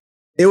 Yeah.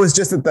 It was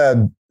just that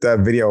the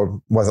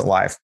video wasn't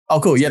live. Oh,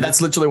 cool. Yeah,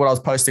 that's literally what I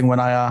was posting when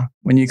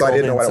you called in. I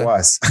didn't know what it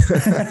was.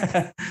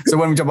 So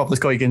when we jump off this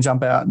call, you can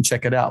jump out and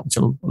check it out, which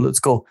looks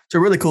cool. It's a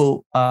really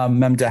cool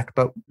mem deck,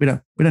 but we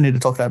don't need to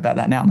talk about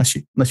that now unless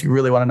you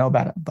really want to know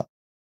about it. But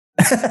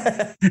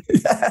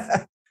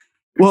yeah.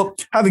 Well,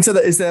 having said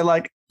that, is there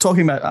like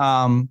talking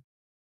about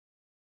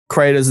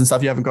creators and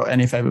stuff? You haven't got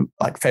any favorite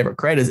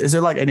creators. Is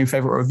there like any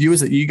favorite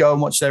reviewers that you go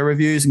and watch their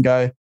reviews and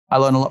go, I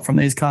learn a lot from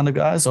these kind of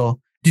guys? Or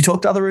do you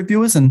talk to other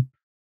reviewers and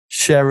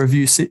share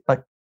review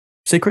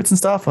secrets and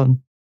stuff?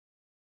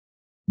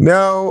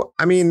 No,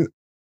 I mean,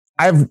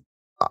 I've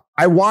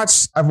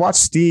watched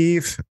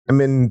Steve. I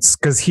mean,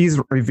 because he's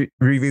reviewed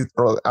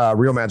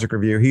Real Magic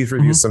Review. He's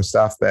reviewed some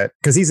stuff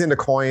because he's into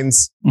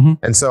coins,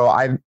 and so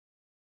I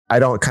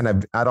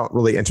don't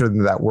really enter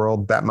into that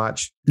world that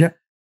much. Yeah.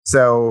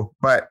 So,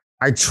 but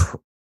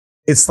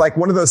it's like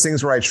one of those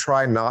things where I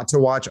try not to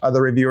watch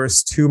other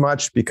reviewers too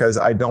much because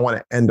I don't want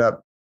to end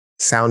up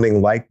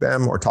sounding like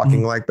them or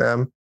talking like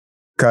them.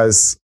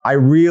 Because I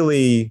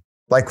really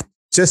like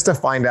just to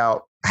find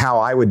out how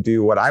I would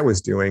do what I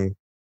was doing,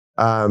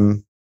 to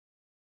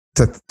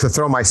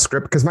throw my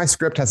script, because my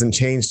script hasn't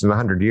changed in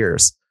 100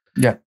 years.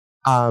 Yeah.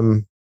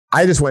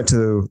 I just went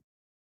to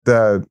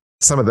I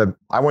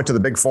went to the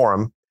big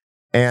forum,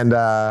 and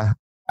I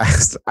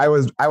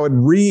would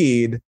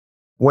read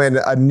when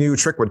a new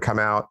trick would come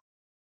out,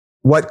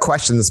 what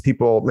questions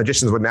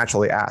magicians would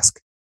naturally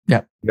ask.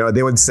 Yeah. You know,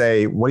 they would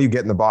say, what do you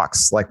get in the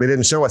box? Like, they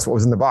didn't show us what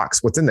was in the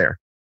box. What's in there?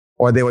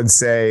 Or they would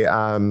say,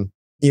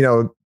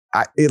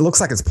 it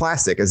looks like it's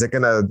plastic. Is it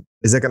gonna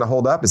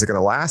hold up? Is it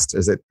gonna last?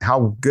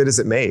 How good is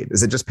it made?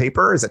 Is it just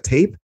paper? Is it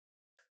tape?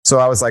 So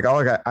I was like,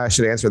 I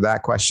should answer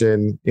that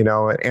question, and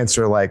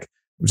answer like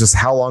just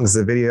how long is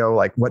the video?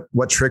 Like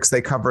what tricks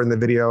they cover in the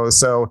video.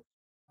 So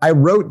I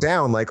wrote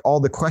down like all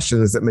the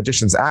questions that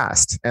magicians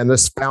asked, and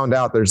just found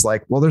out there's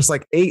like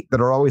 8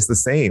 that are always the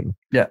same.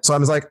 Yeah. So I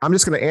was like, I'm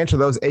just going to answer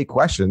those 8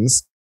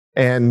 questions,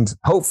 and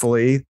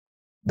hopefully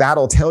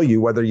that'll tell you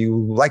whether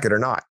you like it or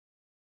not.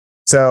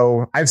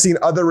 So I've seen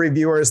other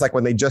reviewers, like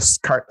when they just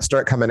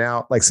start coming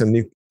out, like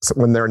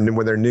when they're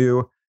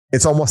new,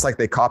 it's almost like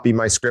they copy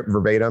my script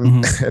verbatim.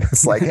 And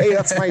it's like, hey,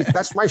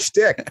 that's my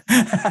shtick.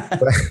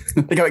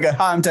 They go,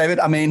 hi, I'm David.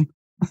 I mean,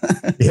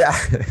 yeah,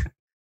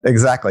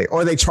 exactly.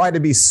 Or they try to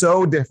be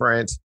so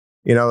different,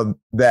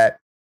 that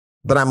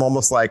I'm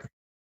almost like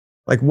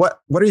what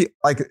are you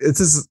like?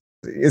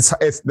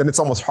 Then it's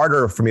almost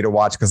harder for me to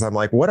watch, because I'm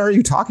like, what are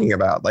you talking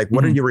about? Like,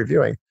 what are you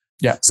reviewing?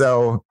 Yeah.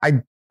 So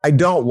I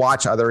don't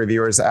watch other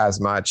reviewers as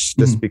much,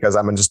 just because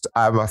I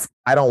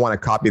don't want to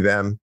copy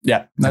them.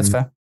 Yeah, that's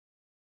fair.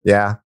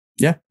 Yeah.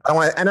 Yeah. I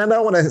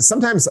don't want to.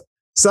 Sometimes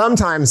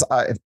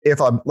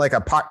if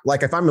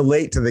I'm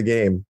late to the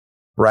game,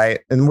 right,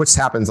 and which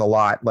happens a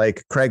lot.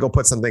 Like Craig will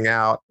put something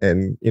out,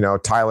 and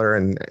Tyler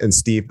and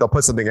Steve, they'll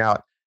put something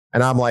out,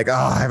 and I'm like,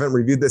 I haven't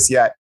reviewed this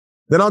yet.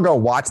 Then I'll go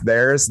watch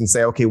theirs and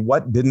say, okay,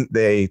 what didn't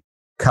they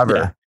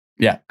cover?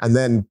 Yeah. And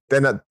then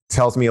it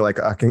tells me like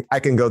I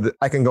can go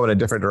in a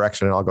different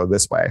direction, and I'll go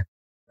this way.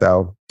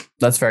 So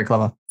that's very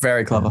clever.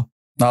 Very clever. Yeah.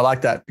 No, I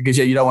like that, because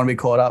you don't want to be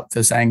caught up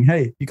for saying,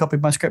 hey, you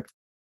copied my script.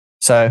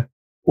 So,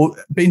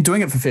 been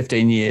doing it for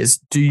 15 years.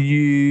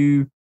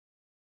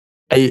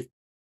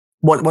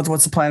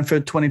 What's the plan for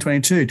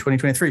 2022,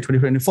 2023,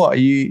 2024?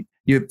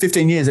 You're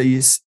 15 years.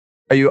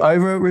 Are you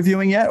over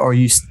reviewing yet, or are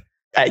you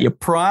at your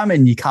prime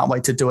and you can't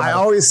wait to do it? I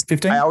always feel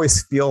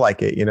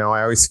like it.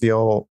 I always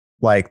feel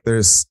like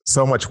there's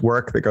so much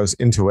work that goes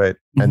into it,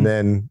 and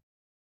then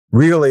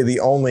really the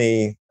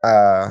only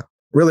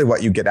really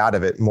what you get out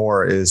of it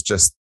more is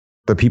just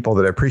the people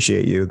that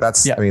appreciate you.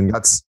 That's, Yeah. I mean,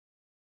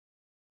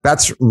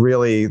 that's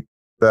really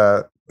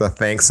the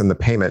thanks and the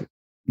payment.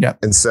 Yeah.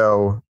 And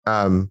so,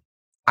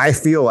 I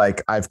feel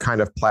like I've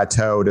kind of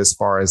plateaued as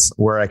far as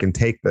where I can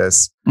take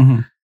this.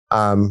 Mhm.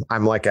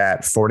 I'm like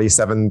at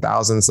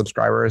 47,000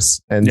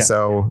 subscribers. And Yeah.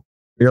 so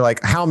you're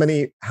like, how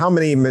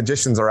many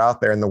magicians are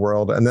out there in the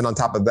world? And then on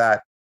top of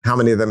that, how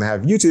many of them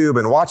have YouTube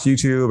and watch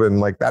YouTube and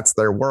like, that's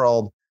their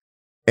world.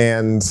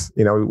 And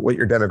you know, what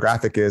your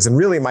demographic is. And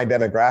really my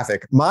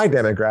demographic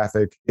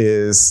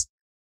is,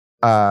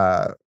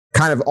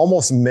 kind of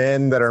almost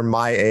men that are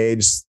my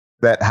age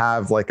that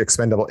have like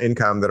expendable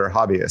income that are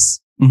hobbyists.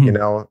 Mhm. You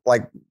know,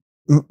 like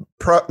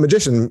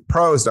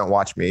pros don't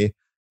watch me.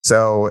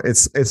 So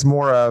it's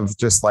more of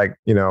just like,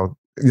 you know,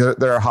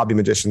 they're a hobby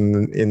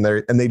magician in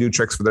there and they do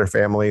tricks for their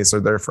families or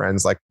their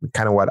friends, like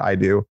kind of what I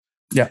do.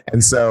 Yeah.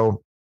 And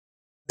so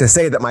to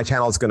say that my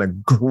channel is going to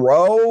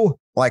grow,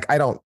 like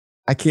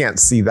I can't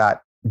see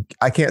that.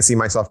 I can't see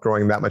myself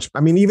growing that much.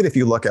 I mean, even if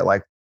you look at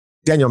like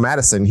Daniel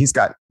Madison, he's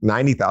got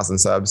 90,000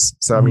 subs.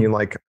 So, I mean,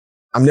 like,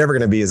 I'm never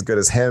going to be as good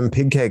as him.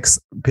 Pigcake's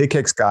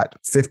got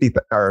 50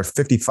 or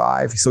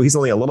 55. So he's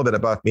only a little bit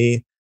above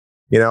me,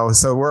 you know?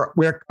 So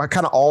we're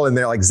kind of all in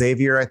there. Like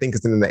Xavier, I think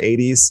is in the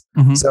 80s.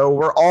 Mhm. So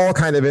we're all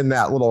kind of in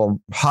that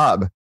little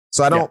hub.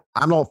 So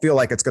I don't feel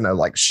like it's going to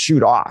like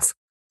shoot off.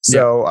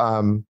 So,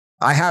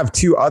 I have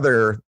two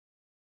other,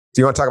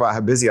 do you want to talk about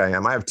how busy I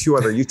am? I have two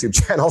other YouTube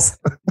channels.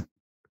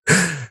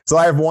 So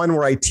I have one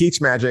where I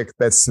teach magic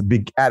that's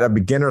at a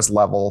beginner's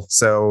level.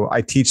 So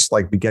I teach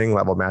like beginning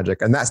level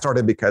magic. And that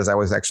started because I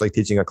was actually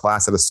teaching a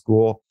class at a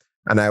school.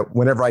 And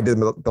whenever I did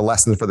the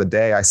lessons for the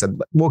day, I said,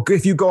 well,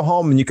 if you go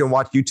home and you can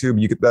watch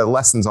YouTube, the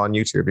lessons on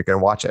YouTube, you can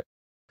watch it.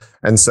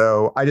 And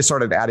so I just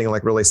started adding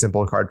like really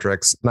simple card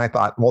tricks. And I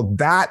thought, well,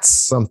 that's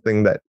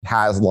something that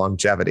has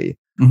longevity.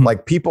 Mhm.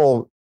 Like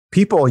people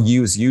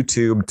use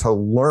YouTube to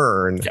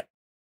learn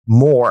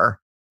more.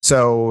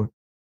 So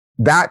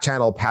that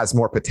channel has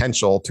more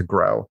potential to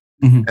grow.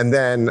 Mm-hmm. And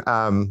then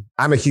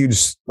I'm a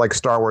huge like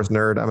Star Wars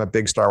nerd. I'm a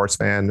big Star Wars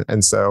fan.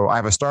 And so I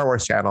have a Star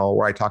Wars channel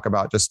where I talk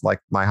about just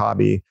like my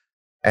hobby.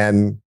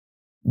 And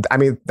I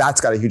mean, that's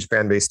got a huge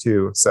fan base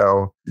too.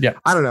 So yeah,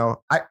 I don't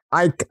know. I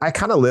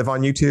kind of live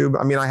on YouTube.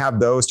 I mean, I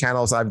have those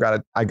channels. I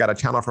got a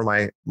channel for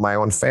my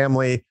own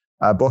family.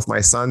 Both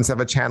my sons have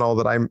a channel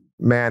that I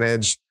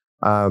manage.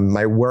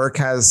 My work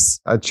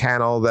has a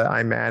channel that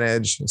I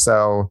manage.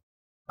 So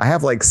I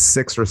have like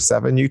 6 or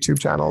 7 YouTube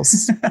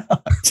channels.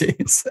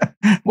 Jeez.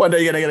 One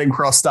day you're going to get them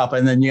crossed up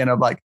and then you're going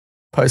to like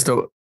post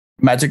a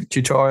magic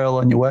tutorial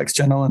on your works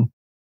channel. And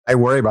I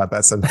worry about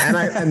that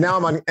sometimes. And now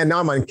I'm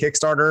on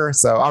Kickstarter.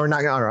 So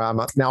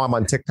now I'm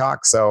on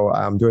TikTok. So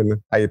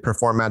I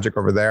perform magic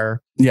over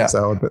there. Yeah.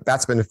 So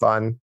that's been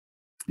fun.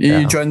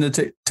 You joined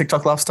the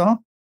TikTok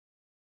lifestyle?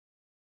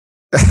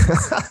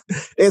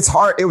 It's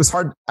hard. It was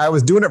hard. I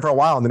was doing it for a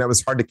while and then it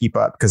was hard to keep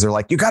up because they're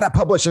like, you got to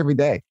publish every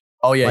day.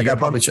 Oh yeah, like you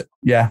publish it.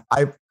 Yeah,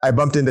 I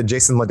bumped into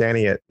Jason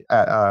Ladani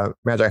at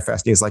Magi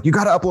Fest. He's like, "You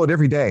got to upload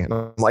every day," and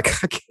I'm like,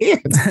 "I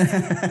can't."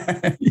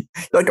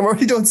 Like I'm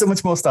already doing so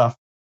much more stuff.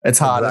 It's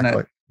hard,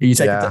 exactly.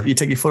 Isn't it? You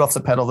take your foot off the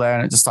pedal there,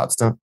 and it just starts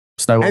to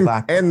snowball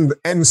back. And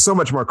so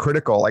much more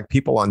critical. Like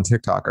people on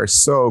TikTok are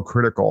so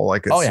critical.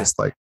 Like it's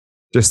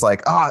just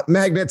like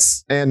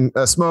magnets and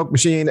a smoke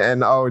machine,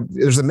 and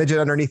there's a midget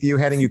underneath you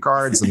handing you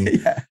cards, and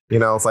you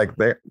know it's like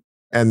but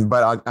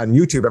on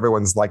YouTube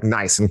everyone's like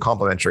nice and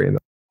complimentary. And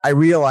I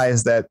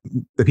realized that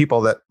the people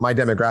that my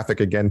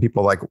demographic, again,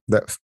 people like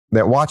that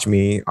watch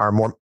me are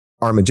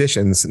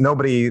magicians. No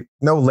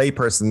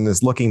layperson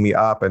is looking me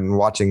up and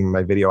watching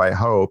my video, I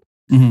hope.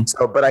 Mm-hmm.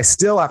 So, but I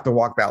still have to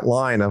walk that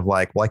line of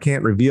like, well, I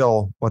can't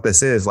reveal what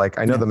this is. Like,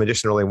 I know the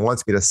magician really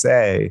wants me to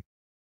say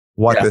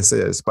what this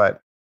is,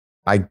 but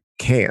I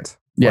can't.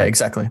 Yeah, like,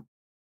 exactly.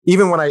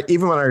 Even when I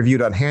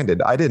reviewed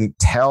Unhanded, I didn't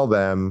tell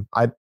them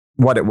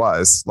what it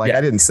was. Like,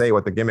 I didn't say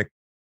what the gimmick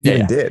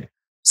even did.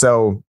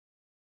 So,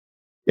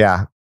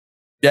 it's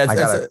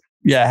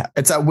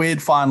that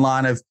weird fine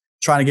line of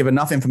trying to give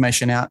enough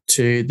information out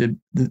to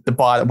the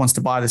buyer that wants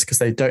to buy this because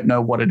they don't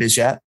know what it is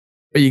yet.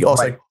 But you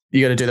also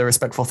you got to do the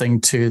respectful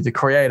thing to the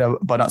creator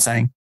by not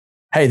saying,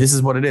 "Hey, this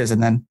is what it is,"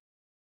 and then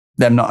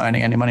them not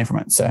earning any money from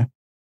it. So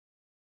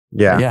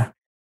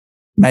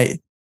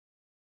mate,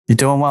 you're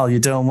doing well. You're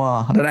doing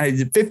well. I don't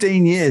know,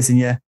 15 years and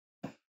you're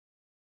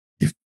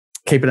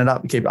keeping it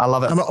up. I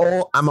love it.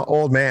 I'm an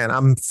old man.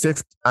 I'm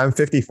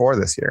 54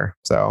 this year.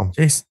 So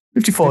jeez.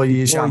 54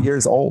 years young.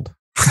 Years old.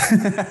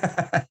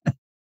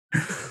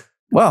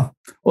 well,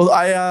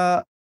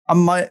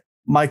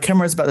 my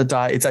camera is about to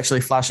die. It's actually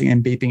flashing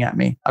and beeping at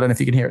me. I don't know if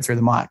you can hear it through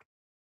the mic.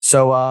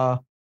 So I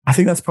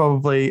think that's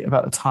probably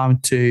about the time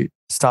to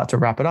start to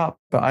wrap it up.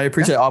 But I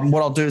appreciate it.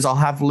 What I'll do is I'll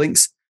have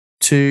links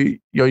to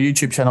your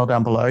YouTube channel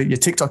down below, your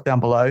TikTok down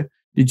below.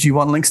 Did you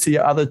want links to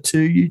your other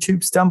 2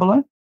 YouTubes down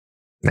below?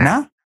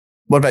 Nah?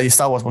 What about your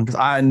Star Wars one? Because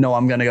I know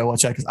I'm going to go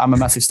watch it because I'm a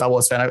massive Star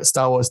Wars fan. I got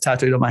Star Wars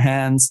tattooed on my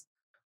hands.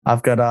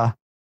 I've got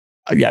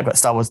Yeah, I've got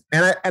Star Wars.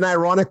 And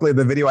ironically,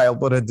 the video I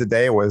uploaded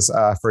today was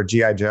for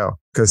G.I. Joe,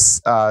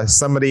 because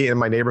somebody in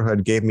my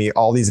neighborhood gave me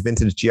all these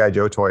vintage G.I.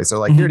 Joe toys. They're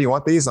like, here, do you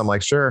want these? I'm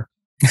like, sure.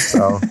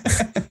 So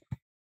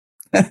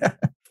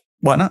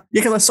why not?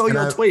 Yeah, because I saw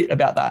your tweet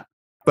about that.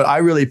 But I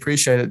really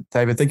appreciate it,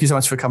 David. Thank you so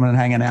much for coming and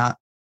hanging out.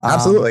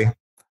 Absolutely.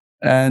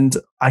 And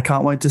I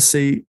can't wait to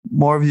see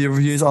more of your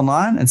reviews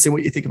online and see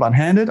what you think of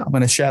Unhanded. I'm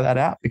going to share that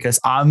out because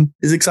I'm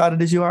as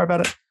excited as you are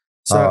about it.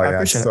 So I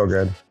appreciate it. So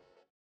good.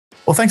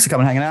 Well, thanks for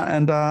coming and hanging out.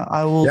 And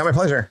I will. Yeah, my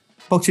pleasure.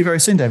 Talk to you very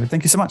soon, David.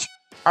 Thank you so much.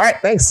 All right.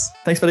 Thanks.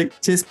 Thanks, buddy.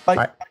 Cheers. Bye.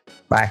 Bye.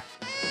 Bye.